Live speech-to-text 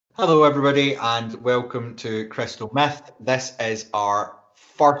Hello, everybody, and welcome to Crystal Myth. This is our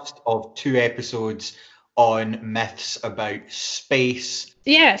first of two episodes on myths about space.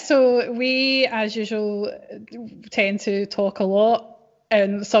 Yeah, so we, as usual, tend to talk a lot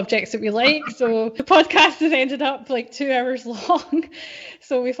on subjects that we like. So the podcast has ended up like 2 hours long.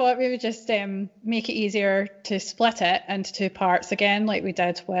 So we thought we would just make it easier to split it into two parts again, like we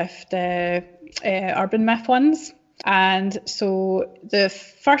did with the urban myth ones. And so the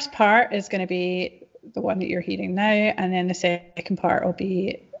first part is going to be the one that you're hearing now, and then the second part will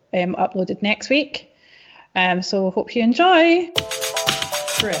be uploaded next week. So hope you enjoy.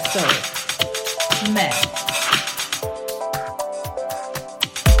 Crystal Myth.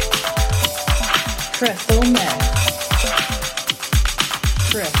 Crystal Myth.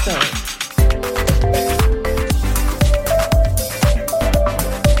 Crystal.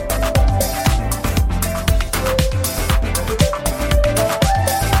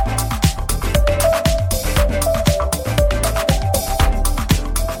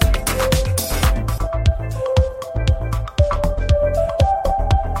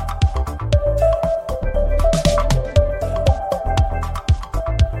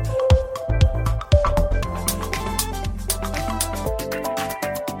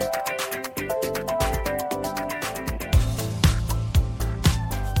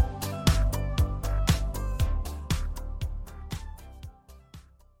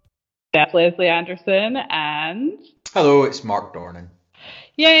 Leslie Anderson and... Hello, it's Mark Dornan.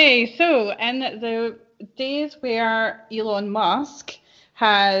 Yay! So, in the days where Elon Musk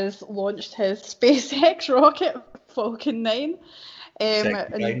has launched his SpaceX rocket, Falcon 9,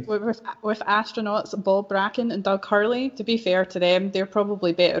 and with astronauts Bob Bracken and Doug Hurley, to be fair to them, they're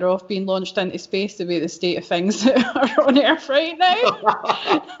probably better off being launched into space the way the state of things are on Earth right now.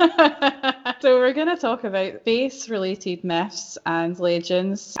 So we're going to talk about space-related myths and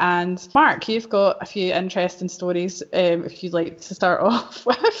legends. And Mark, you've got a few interesting stories if you'd like to start off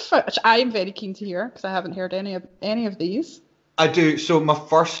with, which I'm very keen to hear because I haven't heard any of these. I do. So my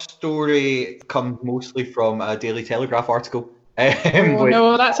first story comes mostly from a Daily Telegraph article.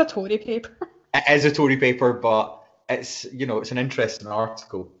 No, that's a Tory paper. It is a Tory paper, but it's an interesting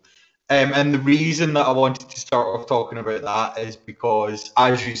article. And the reason that I wanted to start off talking about that is because,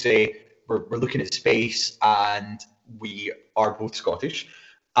 as you say, we're looking at space and we are both Scottish.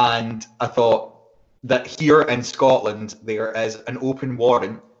 And I thought that here in Scotland, there is an open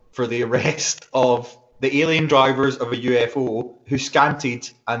warrant for the arrest of the alien drivers of a UFO who scanted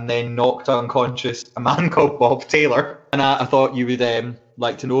and then knocked unconscious a man called Bob Taylor. And I thought you would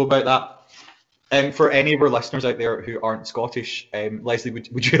like to know about that. For any of our listeners out there who aren't Scottish, Leslie,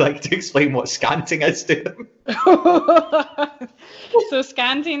 would you like to explain what scanting is to them? So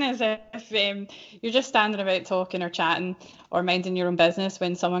scanting is if you're just standing about talking or chatting or minding your own business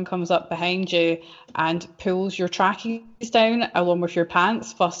when someone comes up behind you and pulls your trackies down along with your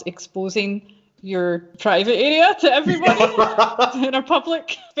pants, thus exposing your private area to everybody in a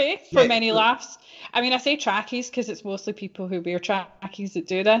public space for many laughs. I mean, I say trackies because it's mostly people who wear trackies that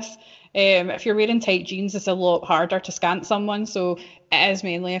do this. If you're wearing tight jeans, it's a lot harder to scant someone. So it is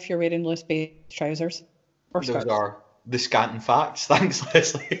mainly if you're wearing loose-based trousers or skirts. Those are the scanting facts. Thanks,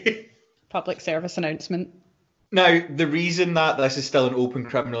 Leslie. Public service announcement. Now, the reason that this is still an open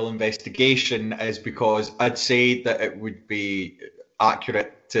criminal investigation is because I'd say that it would be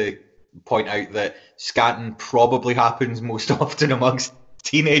accurate to point out that scanting probably happens most often amongst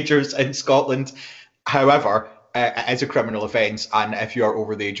teenagers in Scotland. However, it is a criminal offence, and if you are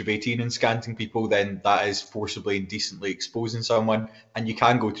over the age of 18 and scanting people, then that is forcibly and indecently exposing someone, and you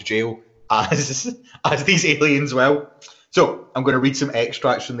can go to jail, as these aliens will. So, I'm going to read some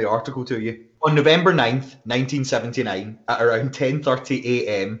extracts from the article to you. On November 9th, 1979, at around 10:30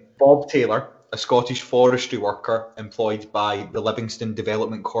 a.m, Bob Taylor, a Scottish forestry worker employed by the Livingston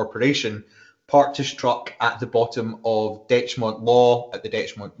Development Corporation, parked his truck at the bottom of Detchmont Law at the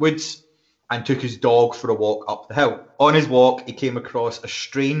Detchmont Woods and took his dog for a walk up the hill. On his walk, he came across a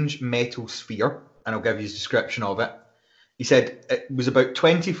strange metal sphere, and I'll give you his description of it. He said it was about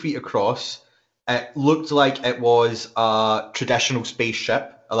 20 feet across. It looked like it was a traditional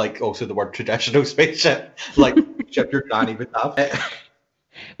spaceship. I like also the word traditional spaceship, like ship your granny would have.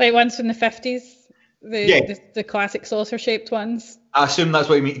 Like ones from the 50s? The classic saucer-shaped ones? I assume that's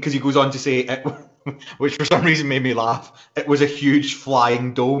what he means, because he goes on to say, it, which for some reason made me laugh, it was a huge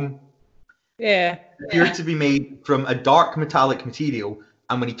flying dome. Yeah. It appeared to be made from a dark metallic material,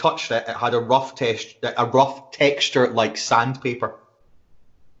 and when he touched it, it had a rough texture like sandpaper.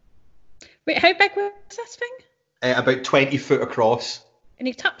 Wait, how big was this thing? About 20 foot across. And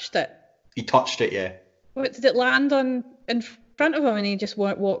he touched it? He touched it, yeah. What, did it land in front of him and he just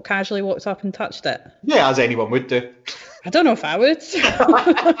casually walked up and touched it? Yeah, as anyone would do. I don't know if I would.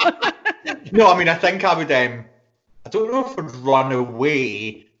 No, I mean, I think I would, I don't know if I'd run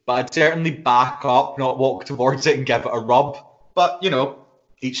away, but I'd certainly back up, not walk towards it and give it a rub. But,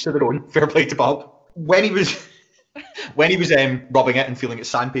 each to their own. Fair play to Bob. When he was rubbing it and feeling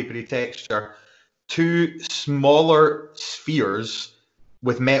its sandpapery texture, 2 smaller spheres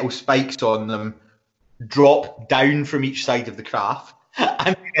with metal spikes on them dropped down from each side of the craft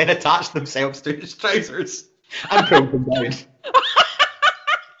and then attached themselves to his trousers and pulled them down. Sorry,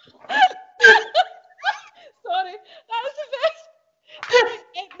 that was the best.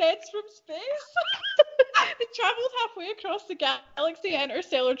 Neds from space. They travelled halfway across the galaxy,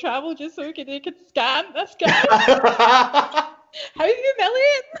 interstellar travel, just so they could scan this guy. How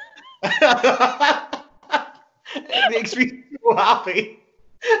humiliating! It makes me so happy.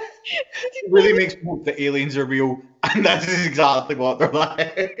 It really makes me hope that aliens are real, and this is exactly what they're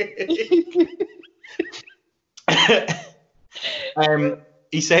like.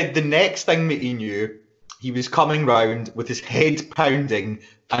 He said the next thing that he knew, he was coming round with his head pounding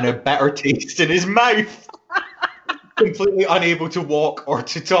and a bitter taste in his mouth, completely unable to walk or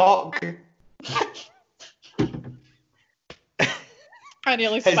to talk. I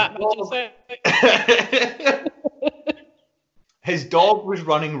nearly spat my juice out. His dog was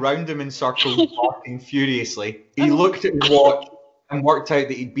running round him in circles, barking furiously. He looked at his watch and worked out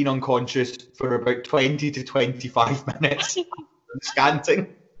that he'd been unconscious for about 20 to 25 minutes,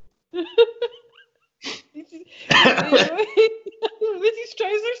 scanting. Was his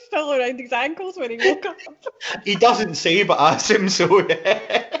trousers still around his ankles when he woke up? He doesn't say, but I assume so.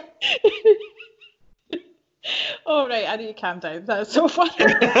 Oh, right, I need to calm down. That's so funny.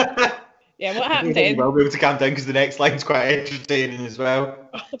 Yeah, what happened then? We'll be able to calm down because the next line's quite entertaining as well.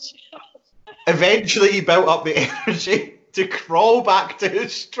 Oh, eventually, he built up the energy to crawl back to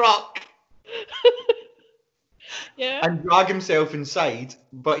his truck. Yeah. And drag himself inside,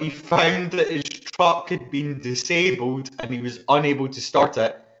 but he found that his truck had been disabled and he was unable to start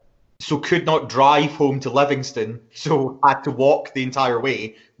it, so could not drive home to Livingston, so had to walk the entire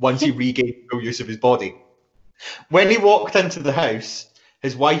way once he regained full use of his body. When he walked into the house,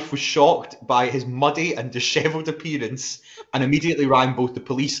 his wife was shocked by his muddy and dishevelled appearance and immediately rang both the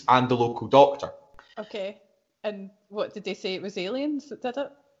police and the local doctor. Okay, and what did they say? It was aliens that did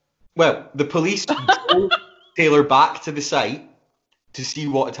it? Well, the police drove Taylor back to the site to see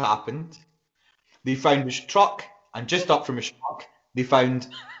what had happened. They found his truck, and just up from his truck, they found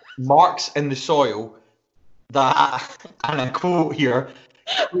marks in the soil that, and I quote here,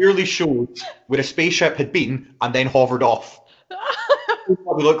 clearly showed where a spaceship had been and then hovered off. It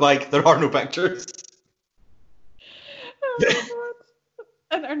probably look like there are no pictures. Oh my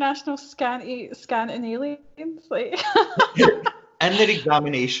God. International scanning aliens, like. In their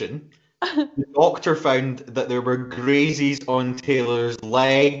examination, the doctor found that there were grazes on Taylor's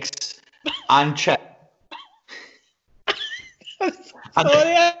legs and chin. I'm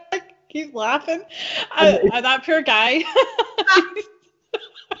sorry, I keep laughing. And that poor guy.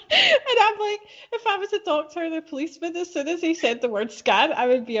 And I'm like, if I was a doctor or the policeman, as soon as he said the word scan, I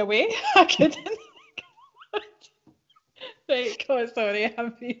would be away. I couldn't. Right, go on, sorry,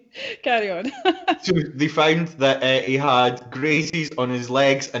 carry on. So they found that he had grazes on his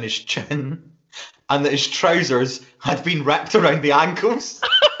legs and his chin, and that his trousers had been wrapped around the ankles.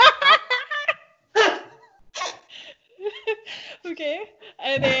 Okay,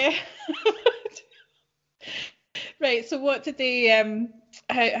 and right. So what did they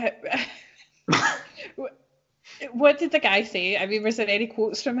what did the guy say? I mean, was there any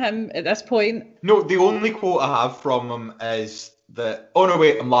quotes from him at this point? No, the only quote I have from him is that... Oh, no,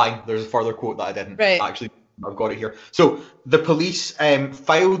 wait, I'm lying. There's a further quote that I didn't. Right. Actually, I've got it here. So, the police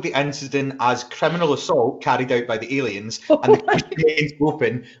filed the incident as criminal assault carried out by the aliens, and the case remains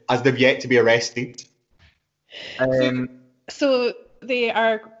open as they've yet to be arrested. So they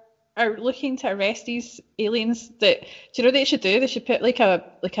are looking to arrest these aliens. That, do you know what they should do? They should put like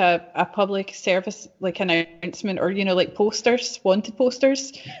a public service announcement, or like posters, wanted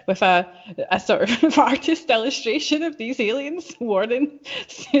posters with a sort of artist illustration of these aliens warning,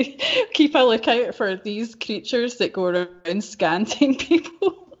 keep a lookout for these creatures that go around scanning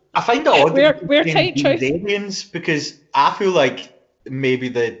people. I find it odd wear tight trousers. Aliens, because I feel like maybe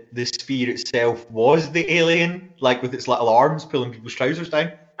the sphere itself was the alien, like with its little arms pulling people's trousers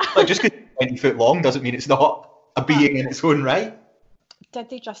down. Like, just because it's 20 foot long doesn't mean it's not a being in its own right. Did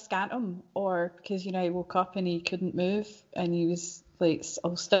they just scan him, or because he woke up and he couldn't move and he was like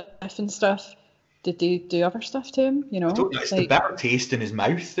all stiff and stuff? Did they do other stuff to him? I don't know, it's the bitter taste in his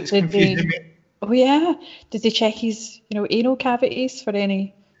mouth that's confusing me. Oh yeah. Did they check his, anal cavities for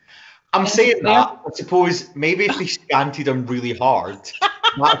any? I'm saying there? that, I suppose maybe if they scanted him really hard,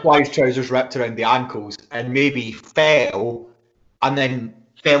 that's why his trousers wrapped around the ankles, and maybe he fell, and then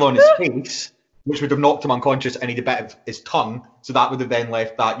fell on his face, which would have knocked him unconscious, and he'd a bit of his tongue, so that would have then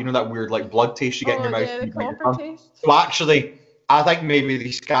left that, that weird like blood taste you get in your mouth. Yeah, when the you bite your copper tongue. taste. So actually, I think maybe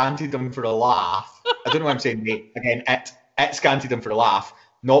they scanted him for a laugh. I don't know what I'm saying, mate. Again, it scanted him for a laugh,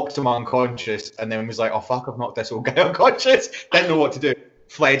 knocked him unconscious, and then was like, oh fuck, I've knocked this old guy unconscious. Didn't know what to do.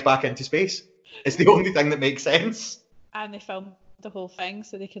 Fled back into space. It's the only thing that makes sense. And they filmed the whole thing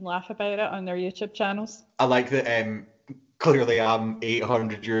so they can laugh about it on their YouTube channels. I like that clearly I'm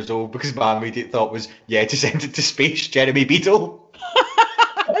 800 years old because my immediate thought was, to send it to space, Jeremy Beadle.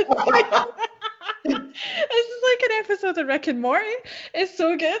 This is like an episode of Rick and Morty. It's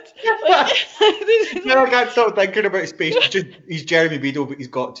so good. I can't stop thinking about space. He's Jeremy Beadle, but he's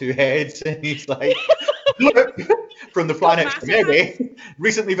got two heads, and he's like, from the planet Mary,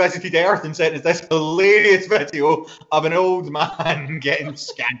 recently visited Earth and sent us this hilarious video of an old man getting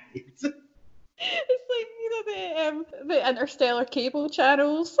scanted. It's like, the interstellar cable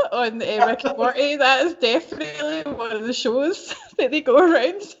channels on Rick and Morty. That is definitely one of the shows that they go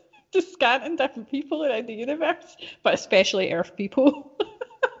around just scanning different people around the universe, but especially Earth people.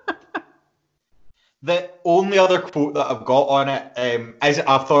 The only other quote that I've got on it is,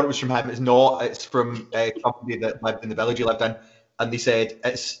 I thought it was from him. It's not. It's from a company that lived in the village he lived in, and they said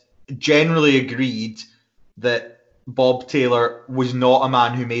it's generally agreed that Bob Taylor was not a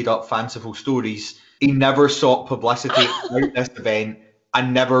man who made up fanciful stories. He never sought publicity about this event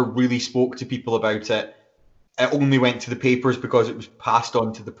and never really spoke to people about it. It only went to the papers because it was passed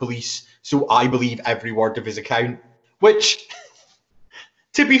on to the police. So I believe every word of his account, which,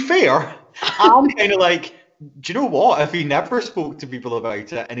 to be fair, I'm kind of like, do you know what? If he never spoke to people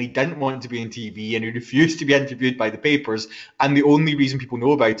about it and he didn't want to be on TV and he refused to be interviewed by the papers, and the only reason people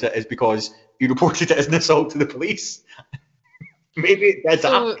know about it is because he reported it as an assault to the police, maybe it did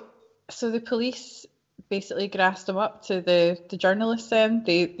happen. So the police basically grassed him up to the journalists then.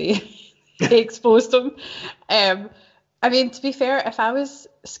 They exposed him. I mean, to be fair, if I was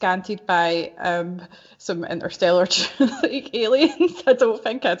scanted by some interstellar aliens, I don't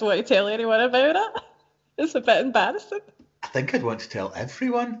think I'd want to tell anyone about it. It's a bit embarrassing. I think I'd want to tell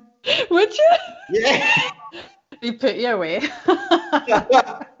everyone. Would you? Yeah. They put you away.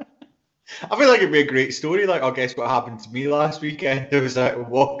 I feel like it'd be a great story. Like, oh, guess what happened to me last weekend? I was out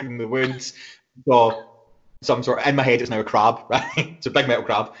walking in the woods, saw some sort of, in my head it's now a crab, right? It's a big metal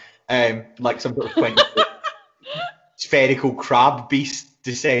crab. Like some sort of 20-foot spherical crab beast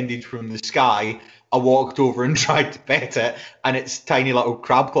descended from the sky. I walked over and tried to pet it, and its tiny little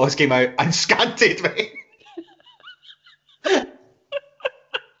crab claws came out and scanted me.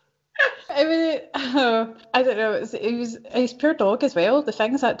 I mean, I don't know. It was his poor dog as well. The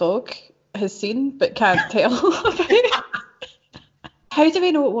things that dog has seen but can't tell about. How do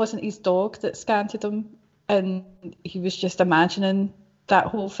we know it wasn't his dog that scanted him and he was just imagining that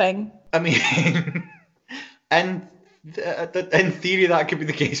whole thing? I mean, in theory that could be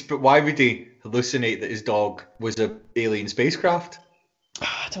the case, but why would he hallucinate that his dog was an alien spacecraft?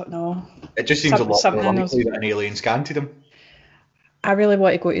 I don't know. It just seems a lot more likely that an alien scanted him. I really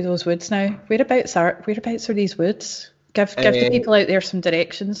want to go to those woods now. Whereabouts are these woods? Give the people out there some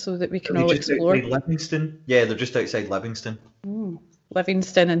directions so that we can all explore. Livingston. Yeah, they're just outside Livingston.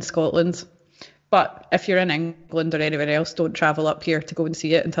 Livingston in Scotland. But if you're in England or anywhere else, don't travel up here to go and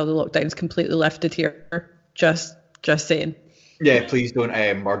see it until the lockdown's completely lifted here. Just saying. Yeah, please don't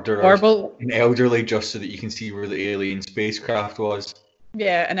murder an elderly just so that you can see where the alien spacecraft was.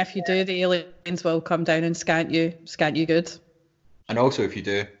 Yeah, and if you do, the aliens will come down and scan you good. And also, if you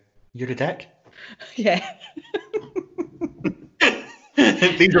do, you're a dick. Yeah.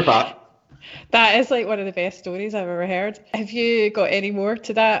 Things are back. That is like one of the best stories I've ever heard. Have you got any more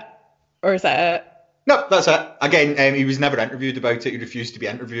to that? Or is that it? No, that's it. Again, he was never interviewed about it. He refused to be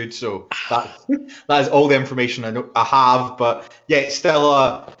interviewed. So that is all the information I have. But yeah, it's still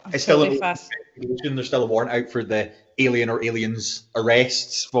an investigation. There's still a warrant out for the alien or aliens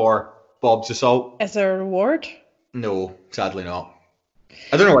arrests for Bob's assault. Is there a reward? No, sadly not.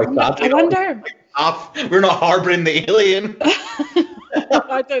 I don't know why. I wonder. We're not harbouring the alien.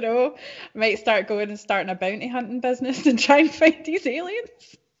 I don't know. I might start going and starting a bounty hunting business and try and find these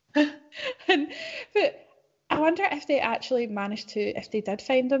aliens. But I wonder if they actually managed to, if they did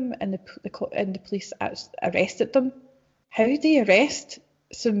find them and the police arrested them, how do they arrest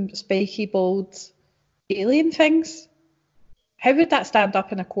some spiky, bold alien things? How would that stand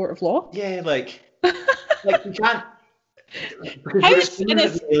up in a court of law? Yeah, like you can't. Because we're assuming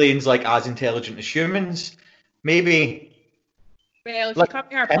that the aliens like as intelligent as humans. Maybe. Well, if you come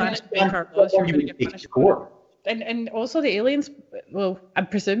to our planet and break our laws, you're going to get punished for it. And also the aliens, well, I'm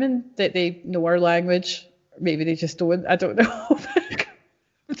presuming that they know our language. Maybe they just don't. I don't know.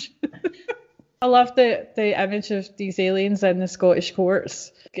 I love the image of these aliens in the Scottish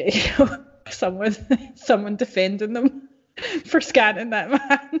courts. Someone defending them for scanning that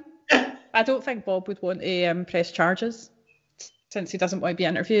man. I don't think Bob would want to press charges since he doesn't want to be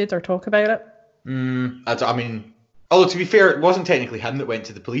interviewed or talk about it. I mean, although to be fair, it wasn't technically him that went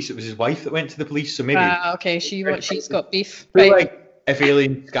to the police. It was his wife that went to the police. So maybe. Okay, she's got beef. I feel Right. like if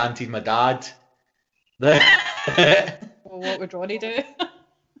aliens scanted my dad, then Well, what would Ronnie do?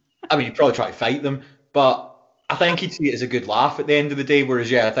 I mean, he'd probably try to fight them, but I think he'd see it as a good laugh at the end of the day.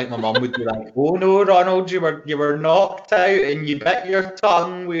 Whereas, yeah, I think my mum would be like, "Oh no, Ronald, you were knocked out and you bit your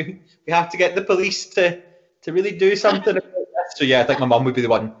tongue. We have to get the police to really do something about this." So yeah, I think my mum would be the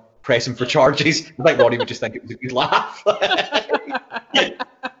one pressing for charges. I think Ronnie would just think it was a good laugh.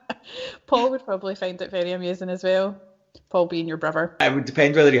 Paul would probably find it very amusing as well. Paul being your brother. It would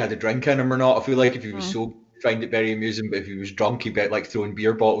depend whether he had a drink in him or not. I feel like if he was sober, he'd find it very amusing, but if he was drunk, he'd be like throwing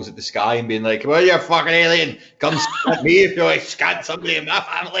beer bottles at the sky and being like, "Well, you fucking alien, come scan me if you want to scan somebody in my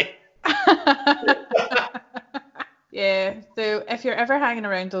family." Yeah, so if you're ever hanging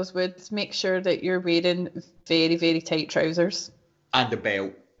around those woods, make sure that you're wearing very, very tight trousers. And a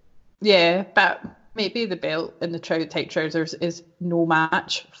belt. Yeah, but maybe the belt and the tight trousers is no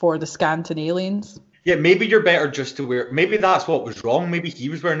match for the Scanton aliens. Yeah, maybe you're better just to wear. Maybe that's what was wrong. Maybe he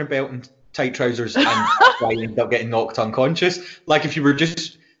was wearing a belt and tight trousers and why he ended up getting knocked unconscious. Like if you were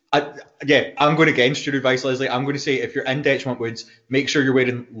just. I'm going against your advice, Leslie. I'm going to say if you're in Detchment Woods, make sure you're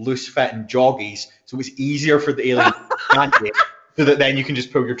wearing loose-fitting joggies so it's easier for the alien to scan you, so that then you can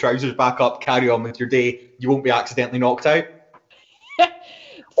just pull your trousers back up, carry on with your day. You won't be accidentally knocked out.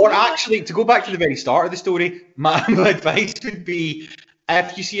 Or actually, to go back to the very start of the story, my advice would be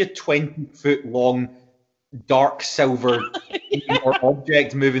if you see a 20-foot long dark silver or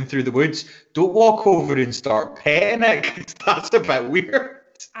object moving through the woods, don't walk over and start petting it, 'cause that's a bit weird.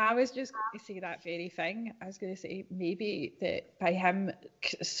 I was just going to say that very thing. I was going to say maybe that by him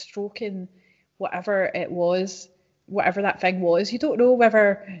stroking whatever it was, whatever that thing was, you don't know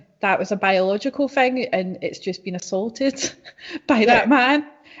whether that was a biological thing and it's just been assaulted by that man.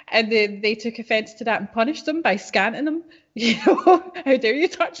 And then they took offence to that and punished them by scanning them. You know, how dare you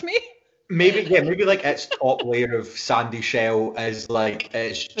touch me? Maybe like its top layer of sandy shell is like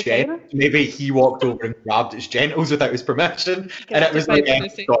its genitals. Maybe he walked over and grabbed its genitals without his permission, and it was like,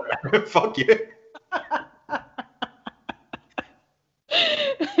 "Fuck you."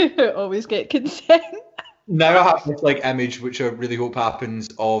 Always get consent. Now I have this like image, which I really hope happens,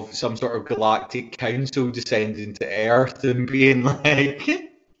 of some sort of galactic council descending to Earth and being like,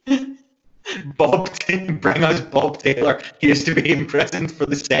 bring us Bob Taylor. He is to be imprisoned for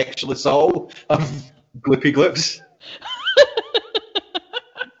the sexual assault of Gloopy Gloops.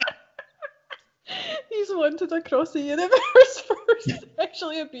 He's wanted across the universe for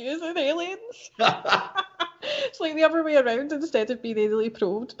sexually abusing aliens. It's like the other way around. Instead of being anally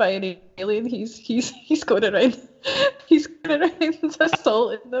probed by an alien, he's going around. He's going around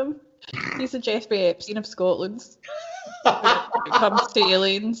assaulting them. He's the Jeffrey Epstein of Scotland when it comes to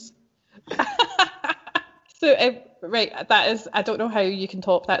aliens. So right, that is. I don't know how you can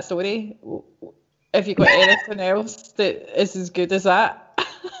top that story. Have you got anything else that is as good as that?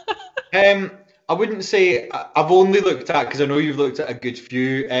 I wouldn't say. I've only looked at, because I know you've looked at a good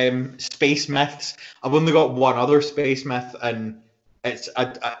few space myths. I've only got one other space myth, and it's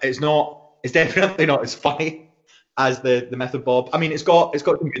definitely not as funny as the myth of Bob. I mean, it's got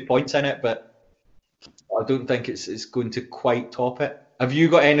some good points in it, but I don't think it's going to quite top it. Have you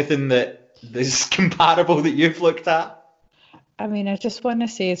got anything that is comparable that you've looked at? I mean, I just want to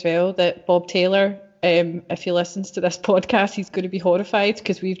say as well that Bob Taylor, if he listens to this podcast, he's going to be horrified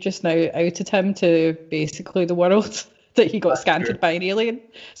because we've just now outed him to basically the world that he got scanted by an alien.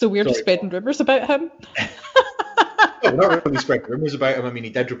 So we're just spreading rumours about him. Well, we're not really spreading rumours about him. I mean,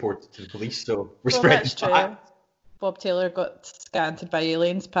 he did report it to the police, so we're spreading that's true. Bob Taylor got scanted by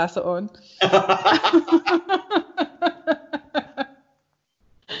aliens. Pass it on.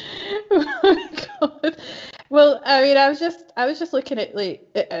 God. Well, I mean, I was just looking at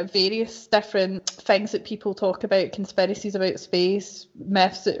at various different things that people talk about, conspiracies about space,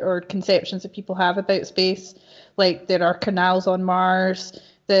 myths or conceptions that people have about space. Like there are canals on Mars.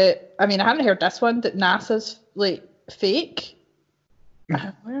 I haven't heard this one, that NASA's like fake.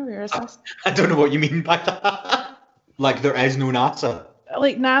 Where is this? I don't know what you mean by that. Like there is no NASA.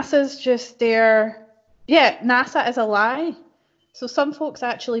 Like NASA's just there Yeah, NASA is a lie. So some folks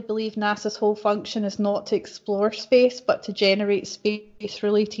actually believe NASA's whole function is not to explore space, but to generate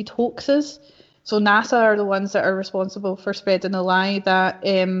space-related hoaxes. So NASA are the ones that are responsible for spreading the lie that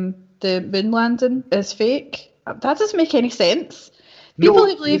the moon landing is fake. That doesn't make any sense. People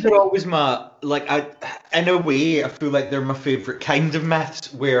who believe they're always in a way, I feel like they're my favourite kind of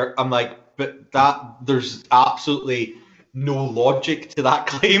myths, where I'm like, but there's absolutely no logic to that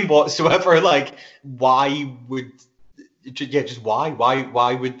claim whatsoever. Like, why would... Yeah, just why?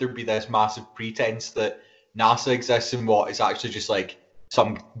 Why would there be this massive pretense that NASA exists and what is actually just like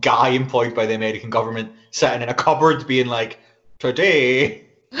some guy employed by the American government sitting in a cupboard being like, today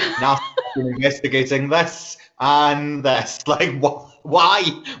NASA is investigating this and this. Like, why?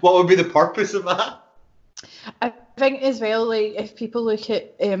 What would be the purpose of that? I think as well, like if people look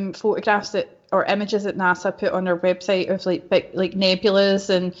at photographs or images that NASA put on their website of like big, like nebulas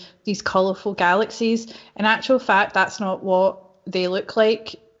and these colourful galaxies, in actual fact, that's not what they look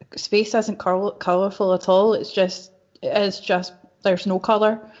like. Space isn't colourful at all. It's just there's no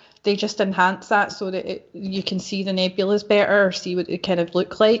colour. They just enhance that so that you can see the nebulas better or see what they kind of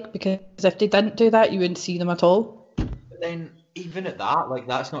look like. Because if they didn't do that, you wouldn't see them at all. But then, even at that, like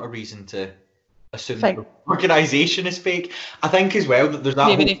that's not a reason to assume that the organisation is fake. I think as well that there's that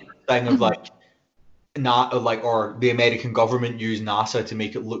whole thing of like. Or the American government used NASA to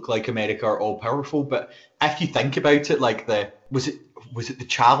make it look like America are all powerful, but if you think about it, like was it the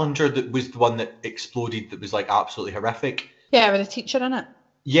Challenger that was the one that exploded that was like absolutely horrific? Yeah, with a teacher in it.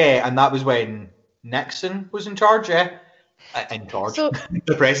 Yeah, and that was when Nixon was in charge. Yeah,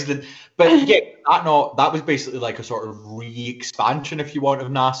 the president. But yeah, that was basically like a sort of re-expansion, if you want, of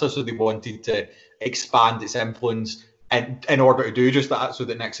NASA. So they wanted to expand its influence. And in order to do just that, so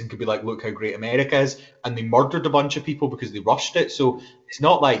that Nixon could be like, look how great America is. And they murdered a bunch of people because they rushed it. So it's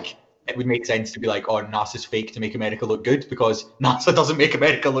not like it would make sense to be like, oh, NASA's fake to make America look good, because NASA doesn't make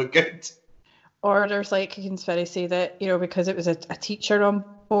America look good. Or there's like a conspiracy that, because it was a teacher on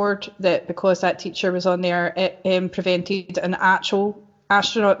board, that because that teacher was on there, it prevented an actual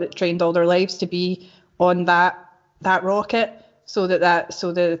astronaut that trained all their lives to be on that rocket, so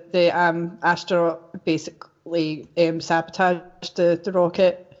the astronaut basically sabotaged the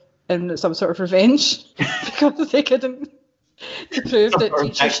rocket in some sort of revenge because they couldn't to prove that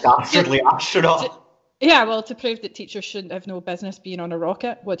teachers astronaut. To prove that teachers shouldn't have no business being on a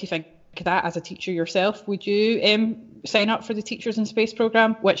rocket. What do you think of that as a teacher yourself? Would you sign up for the Teachers in Space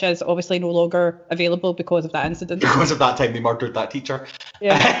program, which is obviously no longer available because of that incident? Because of that time they murdered that teacher.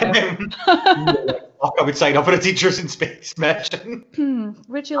 Yeah. I would sign up for a Teachers in Space mission.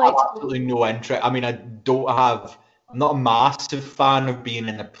 Would you like? Absolutely no interest. I mean, I'm not a massive fan of being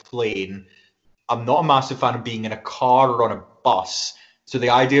in a plane. I'm not a massive fan of being in a car or on a bus. So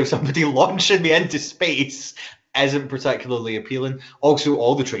the idea of somebody launching me into space isn't particularly appealing. Also,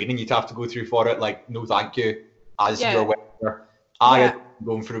 all the training you'd have to go through for it, like, no thank you, you're aware. I had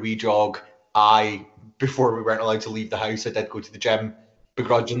going for a wee jog. Before we weren't allowed to leave the house, I did go to the gym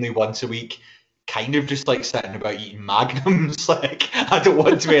begrudgingly once a week, kind of just like sitting about eating Magnums. Like, I don't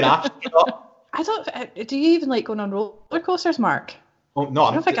want to be an astronaut. Do you even like going on roller coasters, Mark? Oh, no.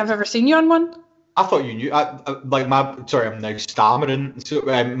 I don't think I've ever seen you on one. I thought you knew. I'm now stammering. So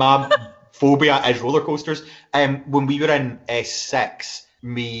my phobia is roller coasters. When we were in S6,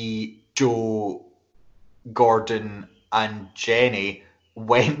 me, Joe, Gordon, and Jenny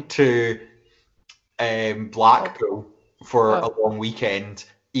went to Blackpool for a long weekend.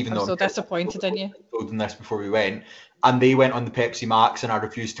 Even though I'm so disappointed in you. I told them this before we went, and they went on the Pepsi Max, and I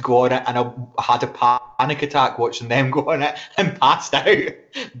refused to go on it, and I had a panic attack watching them go on it and passed out.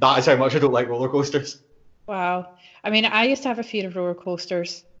 That is how much I don't like roller coasters. Wow. I mean, I used to have a fear of roller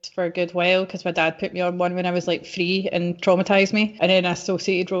coasters for a good while because my dad put me on one when I was like 3 and traumatized me, and then I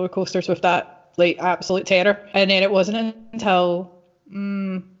associated roller coasters with that like absolute terror. And then it wasn't until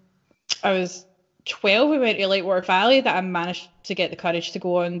I was 12, we went to Lightwater Valley, that I managed to get the courage to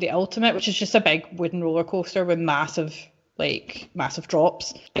go on the Ultimate, which is just a big wooden roller coaster with massive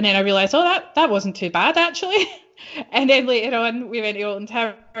drops. And then I realised, that wasn't too bad actually. And then later on, we went to Alton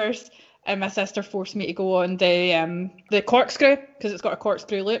Towers, and my sister forced me to go on the corkscrew, because it's got a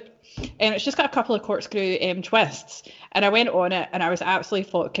corkscrew loop, and it's just got a couple of corkscrew twists. And I went on it, and I was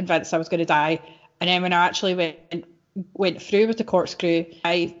absolutely convinced I was going to die. And then when I actually went through with the corkscrew,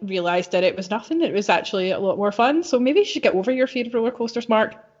 I realised that it was nothing. It was actually a lot more fun. So maybe you should get over your fear of roller coasters,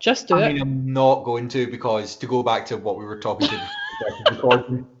 Mark. Just do it. I mean, I'm not going to, because to go back to what we were talking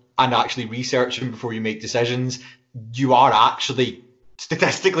to and actually researching before you make decisions, you are actually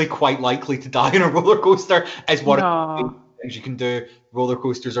statistically quite likely to die in a roller coaster. Is one of the things you can do. Roller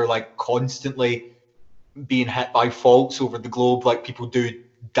coasters are like constantly being hit by faults over the globe, like people do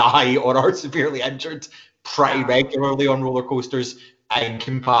die or are severely injured pretty regularly on roller coasters in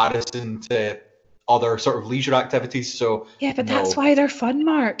comparison to other sort of leisure activities. So yeah, but that's why they're fun,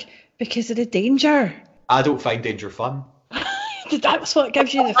 Mark, because of the danger. I don't find danger fun. That's what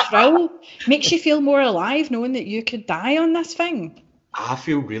gives you the thrill. Makes you feel more alive knowing that you could die on this thing. I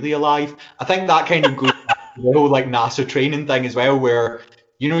feel really alive. I think that kind of goes to the whole like NASA training thing as well, where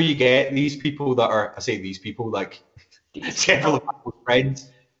you get these people that are, I say these people, like several of my friends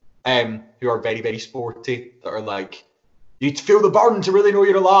who are very, very sporty, that are like, you feel the burn to really know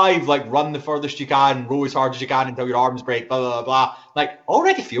you're alive, like run the furthest you can, row as hard as you can until your arms break, blah, blah, blah. Like,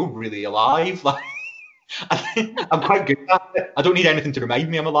 already feel really alive. Like, I'm quite good at it. I don't need anything to remind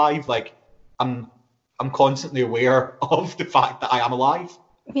me I'm alive. Like, I'm constantly aware of the fact that I am alive.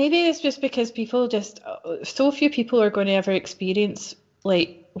 Maybe it's just because people so few people are going to ever experience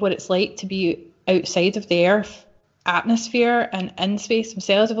like what it's like to be outside of the Earth atmosphere and in space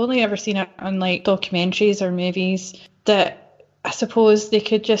themselves. I've only ever seen it on like documentaries or movies, that I suppose they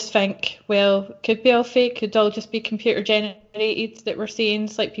could just think, well, it could be all fake, could all just be computer generated, that we're seeing.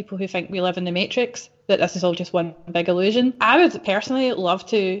 It's like people who think we live in the Matrix, that this is all just one big illusion. I would personally love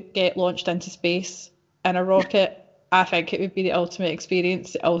to get launched into space in a rocket. I think it would be the ultimate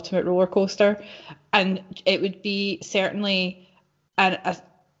experience, the ultimate roller coaster, and it would be certainly a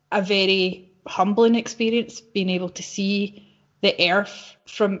very humbling experience, being able to see the Earth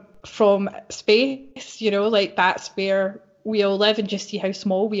from space. Like that's where we all live, and just see how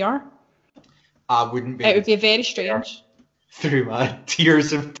small we are. I wouldn't be. It would be very strange. Through my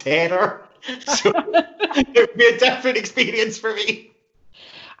tears of terror, so it would be a different experience for me.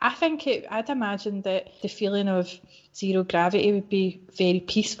 I think I'd imagine that the feeling of zero gravity would be very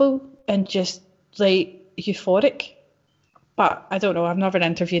peaceful and just like euphoric. But I don't know, I've never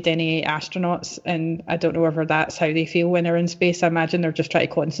interviewed any astronauts, and I don't know whether that's how they feel when they're in space. I imagine they're just trying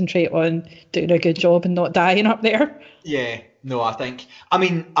to concentrate on doing a good job and not dying up there. Yeah, no,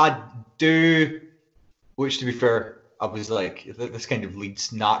 I do, which to be fair, I was like, this kind of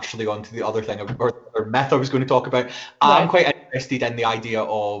leads naturally onto the other thing, or myth I was going to talk about. Right. I'm quite interested in the idea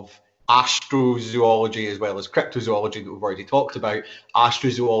of astrozoology as well as cryptozoology that we've already talked about.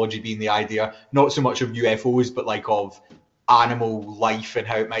 Astrozoology being the idea, not so much of UFOs, but like of animal life and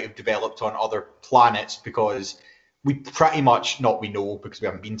how it might have developed on other planets, because we pretty much, not we know because we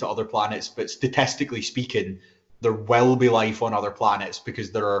haven't been to other planets, but statistically speaking, there will be life on other planets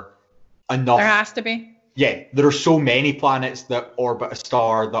because there are enough. There has to be. Yeah, there are so many planets that orbit a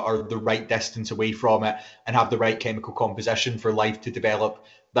star that are the right distance away from it and have the right chemical composition for life to develop,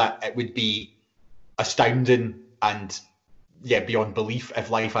 that it would be astounding and beyond belief if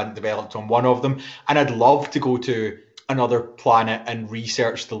life hadn't developed on one of them. And I'd love to go to another planet and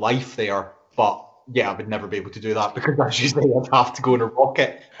research the life there, but I would never be able to do that because, as you say, I'd have to go in a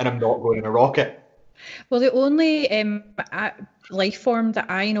rocket, and I'm not going in a rocket. Well, the only life form that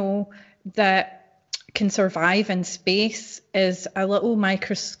I know that can survive in space is a little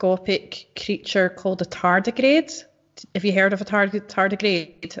microscopic creature called a tardigrade. Have you heard of a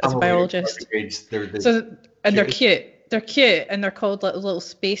tardigrade as a biologist? They're cute. They're cute, and they're called little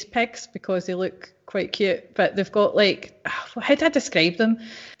space pigs because they look quite cute. But they've got how do I describe them?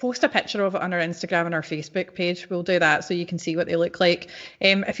 Post a picture of it on our Instagram and our Facebook page. We'll do that so you can see what they look like.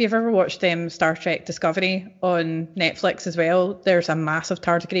 If you've ever watched Star Trek Discovery on Netflix as well, there's a massive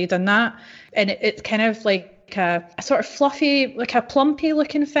tardigrade in that, and it's kind of like a sort of fluffy, like a plumpy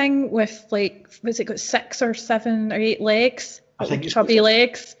looking thing with was it got 6 or 7 or 8 legs? I think chubby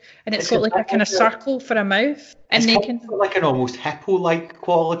legs. And it's got like a kind of circle for a mouth, and they can like an almost hippo-like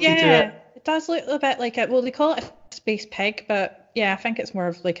quality to it. It does look a bit like they call it a space pig, but I think it's more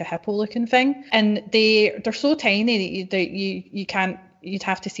of like a hippo-looking thing. And they're so tiny that you can't. You'd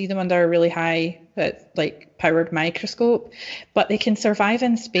have to see them under a really high, powered microscope, but they can survive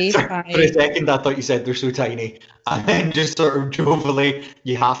in space. For a second, I thought you said they're so tiny, and then just sort of jovially,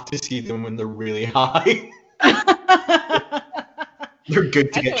 you have to see them when they're really high. They're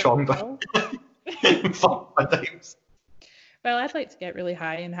good to get shone by. Well, I'd like to get really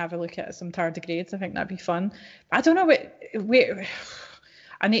high and have a look at some tardigrades. I think that'd be fun. I don't know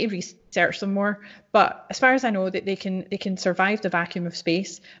I need to research them more. But as far as I know, that they can survive the vacuum of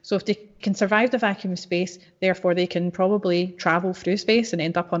space. So if they can survive the vacuum of space, therefore they can probably travel through space and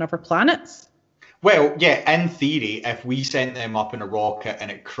end up on other planets. Well, in theory, if we sent them up in a rocket and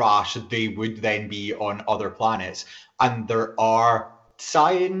it crashed, they would then be on other planets. And there are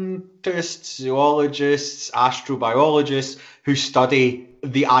scientists, zoologists, astrobiologists who study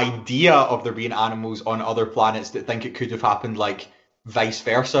the idea of there being animals on other planets that think it could have happened like vice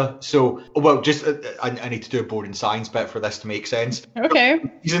versa. So, well, just I need to do a boring science bit for this to make sense. Okay.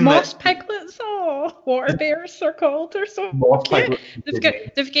 Reason Moss that- piglets, water bears are called or so Moss cute.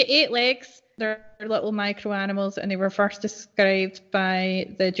 piglets. They've got 8 legs. They're little micro animals, and they were first described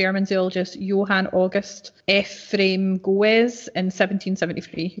by the German zoologist Johann August Ephraim Goes in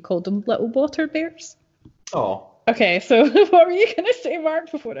 1773, who called them little water bears. Oh. Okay, so what were you going to say,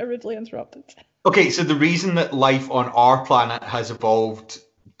 Mark, before I rudely interrupted? Okay, so the reason that life on our planet has evolved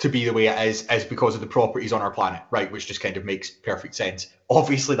to be the way it is because of the properties on our planet, right? Which just kind of makes perfect sense.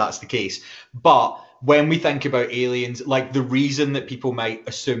 Obviously, that's the case. But when we think about aliens, like the reason that people might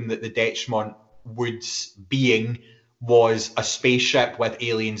assume that the Detchmont Woods being was a spaceship with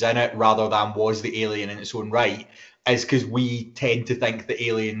aliens in it rather than was the alien in its own right is because we tend to think that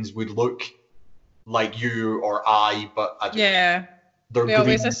aliens would look like you or I, but I don't know. We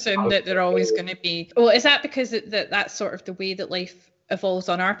always assume that they're always going to be. Well, is that because that's sort of the way that life evolves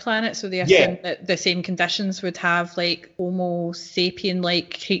on our planet? So they assume that the same conditions would have like Homo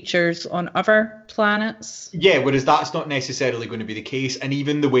sapien-like creatures on other planets? Yeah, whereas that's not necessarily going to be the case. And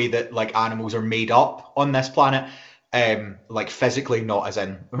even the way that like animals are made up on this planet, like physically, not as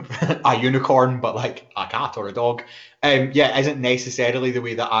in a unicorn, but like a cat or a dog, isn't necessarily the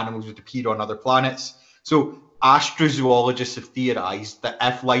way that animals would appear on other planets. So astrozoologists have theorized that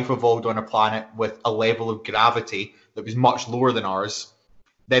if life evolved on a planet with a level of gravity that was much lower than ours,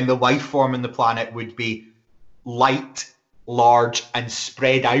 then the life form on the planet would be light, large, and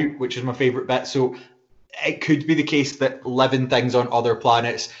spread out, which is my favourite bit. So it could be the case that living things on other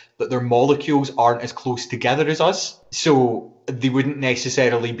planets, that their molecules aren't as close together as us. So they wouldn't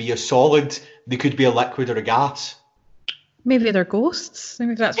necessarily be a solid. They could be a liquid or a gas. Maybe they're ghosts.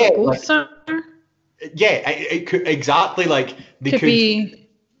 Maybe that's what ghosts are. Yeah, it could exactly like they could be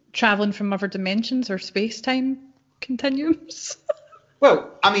traveling from other dimensions or space-time continuums. Well,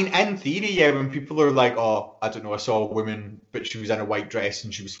 I mean, in theory, when people are like, "Oh, I don't know, I saw a woman, but she was in a white dress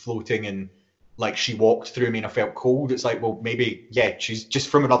and she was floating and like she walked through me and I felt cold," it's like, well, maybe she's just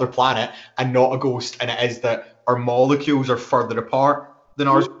from another planet and not a ghost, and it is that our molecules are further apart than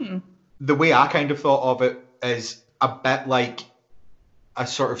ours. The way I kind of thought of it is a bit like a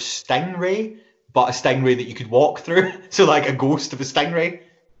sort of stingray, but a stingray that you could walk through. So like a ghost of a stingray,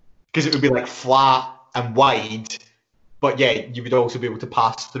 because it would be like flat and wide, but you would also be able to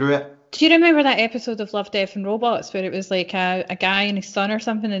pass through it. Do you remember that episode of Love, Death and Robots where it was like a guy and his son or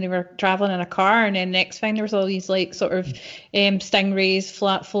something, and they were travelling in a car, and then next thing there was all these like sort of stingrays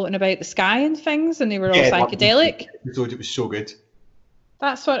floating about the sky and things, and they were all psychedelic? It was so good.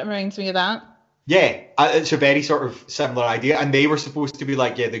 That's what it reminds me of that. Yeah, it's a very sort of similar idea, and they were supposed to be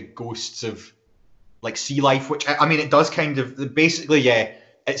like the ghosts of like sea life, which I mean it does kind of basically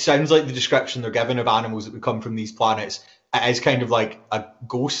it sounds like the description they're given of animals that would come from these planets. It is kind of like a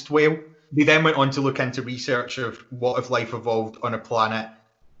ghost whale. They then went on to look into research of what if life evolved on a planet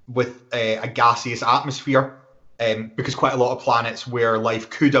with a gaseous atmosphere, because quite a lot of planets where life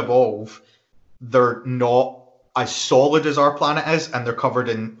could evolve, they're not as solid as our planet is, and they're covered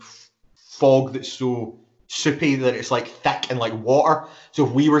in fog that's so soupy that it's like thick and like water. So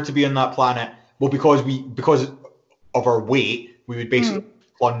if we were to be on that planet, well, because of our weight, we would basically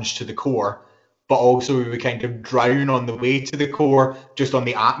plunge to the core, but also we would kind of drown on the way to the core just on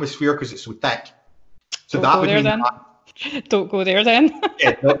the atmosphere because it's so thick. So Don't that go would there mean then. Don't go there then.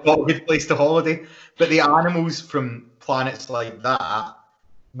 not a good place to holiday. But the animals from planets like that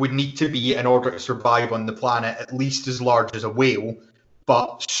would need to be, in order to survive on the planet, at least as large as a whale,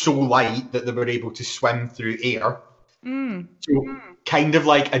 but so light that they were able to swim through air. So kind of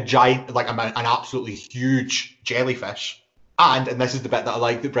like a giant, like an absolutely huge jellyfish. And this is the bit that I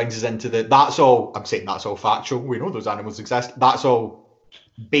like that brings us into that's all factual. We know those animals exist. That's all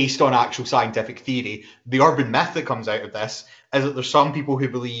based on actual scientific theory. The urban myth that comes out of this is that there's some people who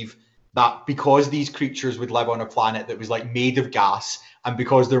believe that because these creatures would live on a planet that was like made of gas, and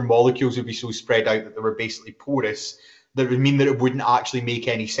because their molecules would be so spread out that they were basically porous, that would mean that it wouldn't actually make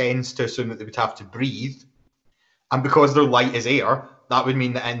any sense to assume that they would have to breathe. And because they're light as air, that would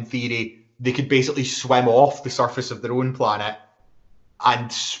mean that in theory they could basically swim off the surface of their own planet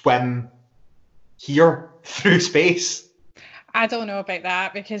and swim here through space. I don't know about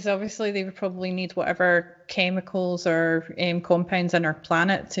that, because obviously they would probably need whatever chemicals or compounds in our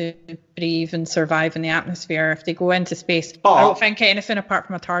planet to breathe and survive in the atmosphere. If they go into space, I don't think anything apart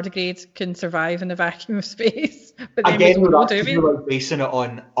from a tardigrade can survive in the vacuum of space. But then again, we're basing it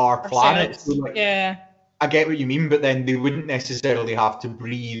on our planet. So I get what you mean, but then they wouldn't necessarily have to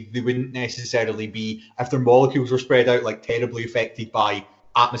breathe. They wouldn't necessarily be, if their molecules were spread out, like terribly affected by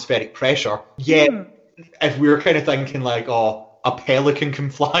atmospheric pressure. If we were kind of thinking like, a pelican can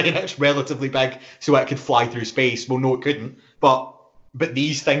fly and it's relatively big, so it could fly through space. Well, no, it couldn't. But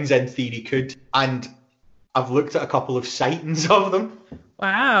these things in theory could. And I've looked at a couple of sightings of them.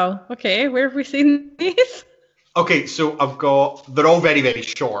 Wow. Okay, where have we seen these? Okay, so they're all very, very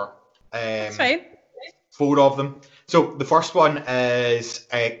short. That's fine. 4 of them. So the first one is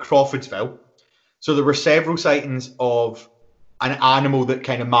Crawfordsville. So there were several sightings of an animal that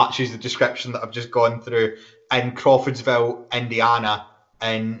kind of matches the description that I've just gone through in Crawfordsville, Indiana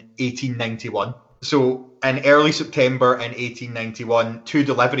in 1891. So in early September in 1891, 2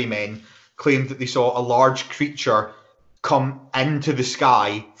 delivery men claimed that they saw a large creature come into the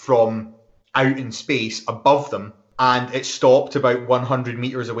sky from out in space above them, and it stopped about 100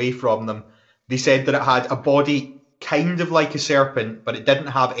 meters away from them. They said that it had a body kind of like a serpent, but it didn't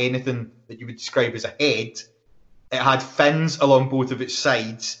have anything that you would describe as a head. It had fins along both of its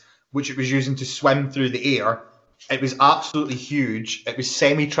sides, which it was using to swim through the air. It was absolutely huge. It was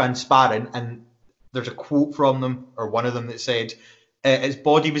semi-transparent, and there's a quote from them, or one of them, that said, its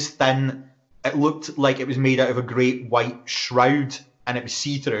body was thin. It looked like it was made out of a great white shroud, and it was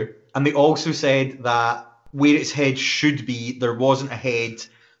see-through. And they also said that where its head should be, there wasn't a head,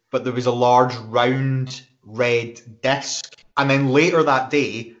 but there was a large round red disc. And then later that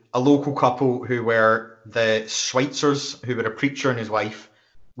day, a local couple who were the Schweitzers, who were a preacher and his wife,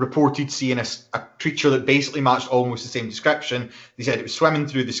 reported seeing a creature that basically matched almost the same description. They said it was swimming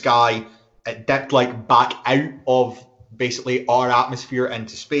through the sky. It dipped like back out of basically our atmosphere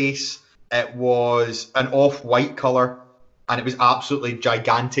into space. It was an off-white colour, and it was absolutely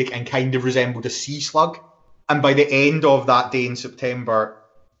gigantic and kind of resembled a sea slug. And by the end of that day in September,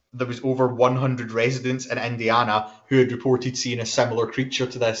 there was over 100 residents in Indiana who had reported seeing a similar creature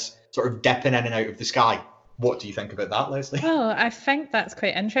to this, sort of dipping in and out of the sky. What do you think about that, Leslie? Well, I think that's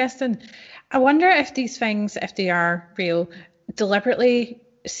quite interesting. I wonder if these things, if they are real, deliberately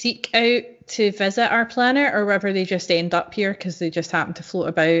seek out to visit our planet, or whether they just end up here because they just happen to float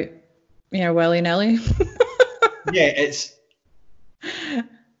about, willy-nilly. Yeah, it's...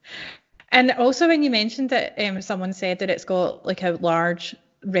 And also when you mentioned that someone said that it's got like a large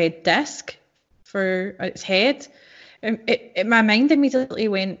red disc for its head, my mind immediately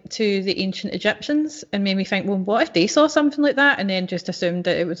went to the ancient Egyptians and made me think, well, what if they saw something like that and then just assumed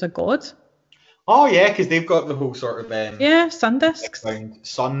that it was a god? Oh yeah, because they've got the whole sort of sun discs,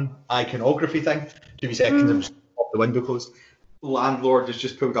 sun iconography thing. Give me seconds, I'm just off the window closed. Landlord has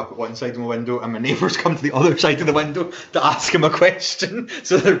just pulled up at one side of my window, and my neighbour's come to the other side of the window to ask him a question.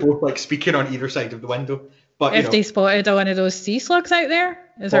 So they're both like speaking on either side of the window. But if they spotted one of those sea slugs out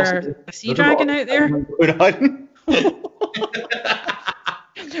there, is there a sea dragon out there?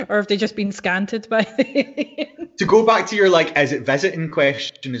 Or have they just been scanted by the... To go back to your is it visiting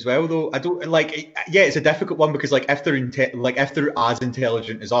question as well, though, I don't it's a difficult one, because if they're if they're as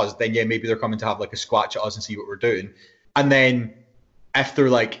intelligent as us, then yeah, maybe they're coming to have a squatch at us and see what we're doing. And then if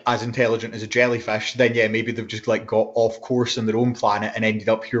they're as intelligent as a jellyfish, then yeah, maybe they've just got off course on their own planet and ended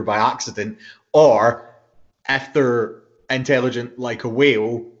up here by accident. Or if they're intelligent like a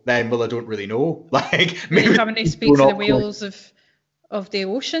whale, then well, I don't really know. Maybe coming to speak to the whales of the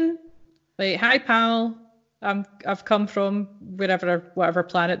ocean, hi pal, I've come from whatever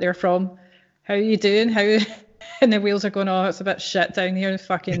planet they're from. How are you doing? How? And the whales are going, oh, it's a bit shit down here. The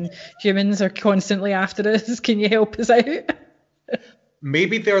fucking humans are constantly after us. Can you help us out?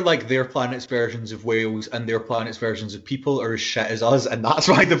 Maybe they're their planet's versions of whales, and their planet's versions of people are as shit as us, and that's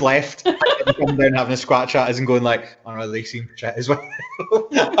why they've left. They come down having a squat at us and going oh no, they seem shit as well.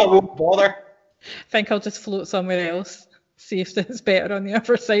 I won't bother. I think I'll just float somewhere else. See if it's better on the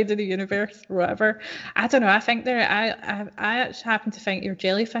other side of the universe or whatever. I don't know. I think I actually happen to think your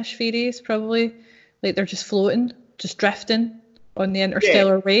jellyfish theory is probably they're just floating, just drifting on the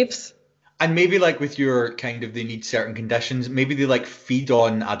interstellar waves. And maybe with your they need certain conditions. Maybe they feed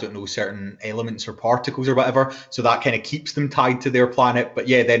on, I don't know, certain elements or particles or whatever. So that kind of keeps them tied to their planet. But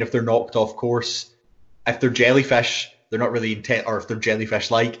yeah, then if they're knocked off course, if they're jellyfish, they're not really or if they're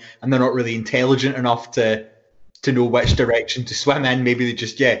jellyfish-like and they're not really intelligent enough to know which direction to swim in, maybe they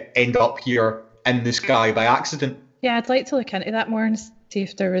just end up here in the sky by accident. Yeah, I'd like to look into that more and see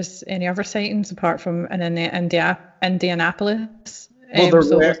if there was any other sightings apart from in Indianapolis.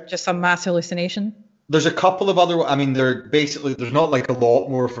 There's just some mass hallucination. There's a couple of other. There's not a lot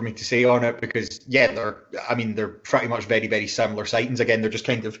more for me to say on it, because they're pretty much very, very similar sightings. Again, they're just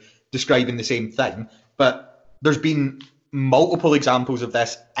kind of describing the same thing. But there's been multiple examples of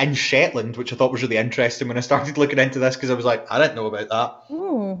this in Shetland, which I thought was really interesting when I started looking into this, because I was I didn't know about that.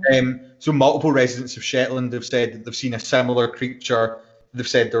 Ooh. So multiple residents of Shetland have said that they've seen a similar creature. They've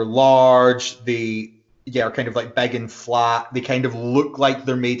said they're large, they are kind of like big and flat. They kind of look like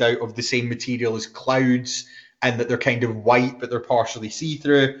they're made out of the same material as clouds, and that they're kind of white, but they're partially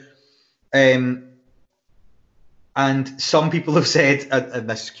see-through. And some people have said, and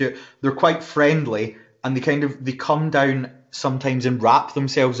this is cute, they're quite friendly, and they come down sometimes and wrap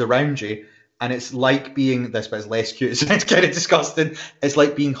themselves around you, and it's like being, this bit is less cute, so it's kind of disgusting, it's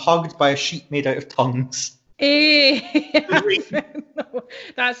like being hugged by a sheep made out of tongues. No,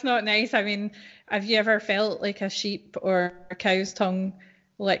 that's not nice. I mean, have you ever felt like a sheep or a cow's tongue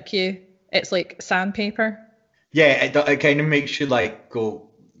lick you? It's like sandpaper. Yeah, it kind of makes you like go,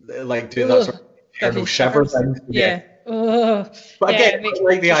 like do that sort of internal shiver thing. Yeah. Ugh. But again, yeah, I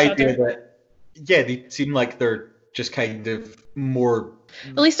like the idea that, they seem like they're just kind of more.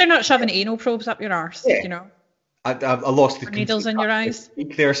 At least they're not shoving anal probes up your arse, you know. I lost the needles in your eyes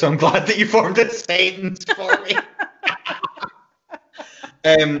there, so I'm glad that you formed a sentence for me.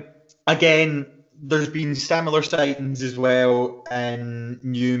 Again, there's been similar sightings as well in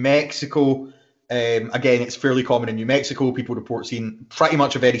New Mexico. Again, it's fairly common in New Mexico. People report seeing pretty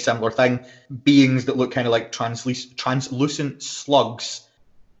much a very similar thing. Beings that look kind of like translucent slugs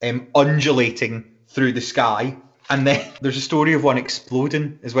undulating through the sky. And then there's a story of one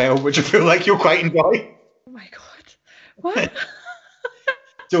exploding as well, which I feel like you'll quite enjoy. Oh my God. What?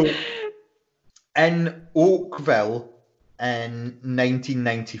 So, in Oakville in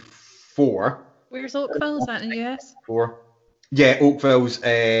 1994. Where's Oakville? Is that in the US? Yeah, Oakville's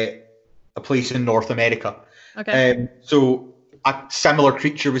a place in North America. Okay. So a similar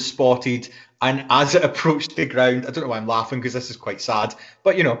creature was spotted, and as it approached the ground, I don't know why I'm laughing because this is quite sad,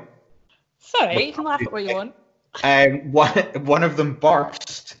 but you know. Sorry, you can laugh at what you want. One of them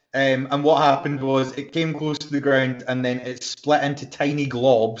burst, and what happened was it came close to the ground, and then it split into tiny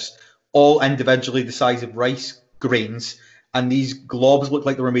globs, all individually the size of rice grains, and these globs looked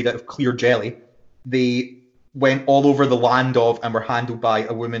like they were made out of clear jelly. They went all over the land of and were handled by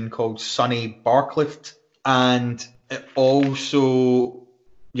a woman called Sunny Barclift, and it also,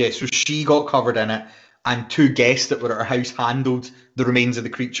 so she got covered in it, and two guests that were at her house handled the remains of the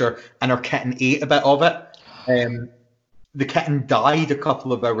creature, and her kitten ate a bit of it. The kitten died a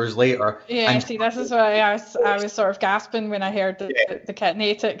couple of hours later. Yeah, see, this is why I was sort of gasping when I heard that the kitten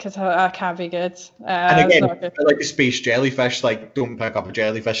ate it, because that can't be good. And again, like a space jellyfish, like don't pick up a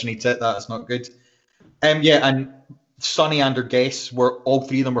jellyfish and eat it. That's not good. And Sunny and her guests all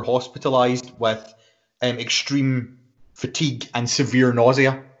three of them were hospitalised with extreme fatigue and severe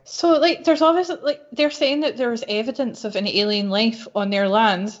nausea. So, like, there's obviously, like, they're saying that there's evidence of an alien life on their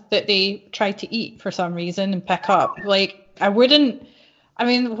land that they tried to eat for some reason and pick up. Like, what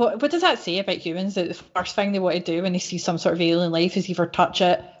does that say about humans? That the first thing they want to do when they see some sort of alien life is either touch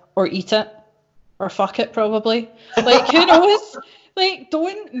it or eat it or fuck it, probably. Like, who knows? Like,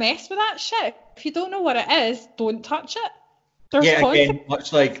 don't mess with that shit. If you don't know what it is, don't touch it. Again,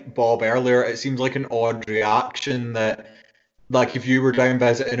 much like Bob earlier, it seems like an odd reaction that, like, if you were down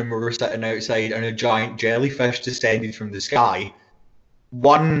visiting and we were sitting outside and a giant jellyfish descended from the sky,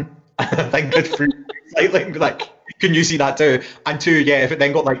 one, I think I'd freak out, like, can you see that too? And two, if it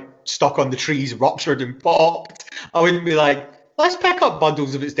then got, like, stuck on the trees, ruptured and popped, I wouldn't be like, let's pick up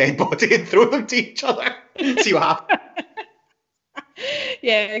bundles of its dead body and throw them to each other and see what happens.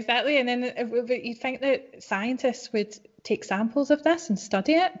 Yeah, exactly. And then you think that scientists would take samples of this and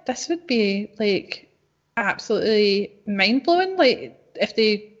study it? This would be, like, absolutely mind-blowing, like, if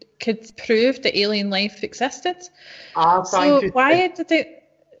they could prove that alien life existed. So why did they...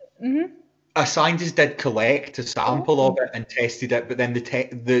 Mm-hmm. A scientist did collect a sample of it and tested it, but then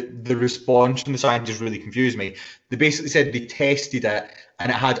the response from the scientists really confused me. They basically said they tested it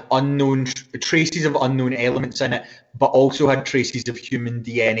and it had traces of unknown elements in it, but also had traces of human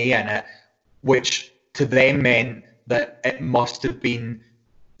DNA in it, which to them meant that it must have been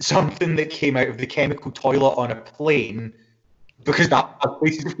something that came out of the chemical toilet on a plane, because that had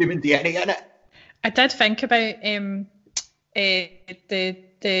traces of human DNA in it. I did think about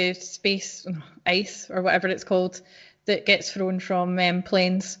the space ice or whatever it's called that gets thrown from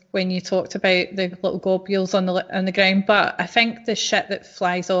planes when you talked about the little globules on the ground, but I think the shit that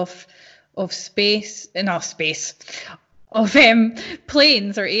flies off of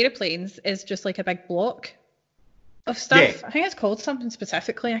planes or aeroplanes is just like a big block of stuff. Yeah. I think it's called something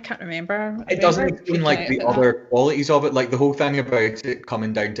specifically. I can't remember. It doesn't explain like the other qualities of it, like the whole thing about it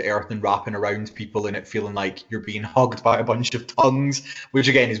coming down to earth and wrapping around people and it feeling like you're being hugged by a bunch of tongues, which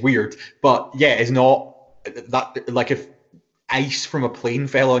again is weird. But yeah, it's not that, like, if ice from a plane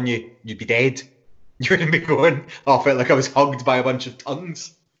fell on you, you'd be dead. You wouldn't be going, oh, I felt like I was hugged by a bunch of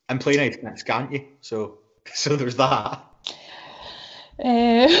tongues. And plane ice can't scan you, so there's that.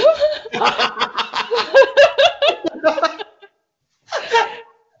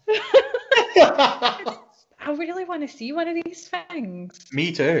 want to see one of these things.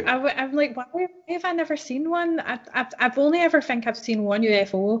 Me too. I'm like, why have I never seen one? I've only ever think I've seen one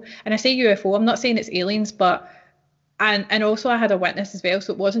UFO, and I say UFO, I'm not saying it's aliens, but and also I had a witness as well,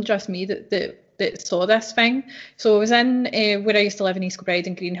 so it wasn't just me that saw this thing. So I was in where I used to live in East Kilbride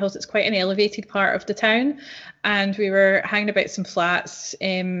in Greenhills. It's quite an elevated part of the town, and we were hanging about some flats.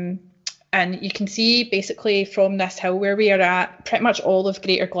 And you can see basically from this hill where we are at, pretty much all of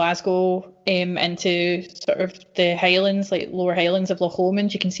Greater Glasgow into sort of the Highlands, like lower Highlands of Loch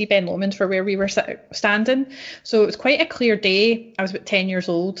Lomond. You can see Ben Lomond for where we were standing. So it was quite a clear day. I was about 10 years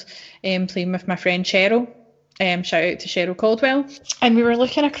old, playing with my friend Cheryl. Shout out to Cheryl Caldwell. And we were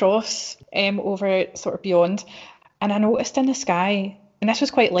looking across over sort of beyond, and I noticed in the sky, and this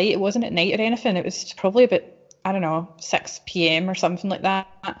was quite late, it wasn't at night or anything, it was probably about, I don't know, 6 p.m. or something like that.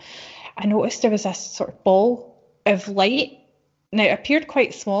 I noticed there was this sort of ball of light. Now, it appeared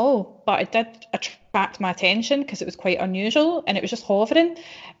quite small, but it did attract my attention because it was quite unusual, and it was just hovering,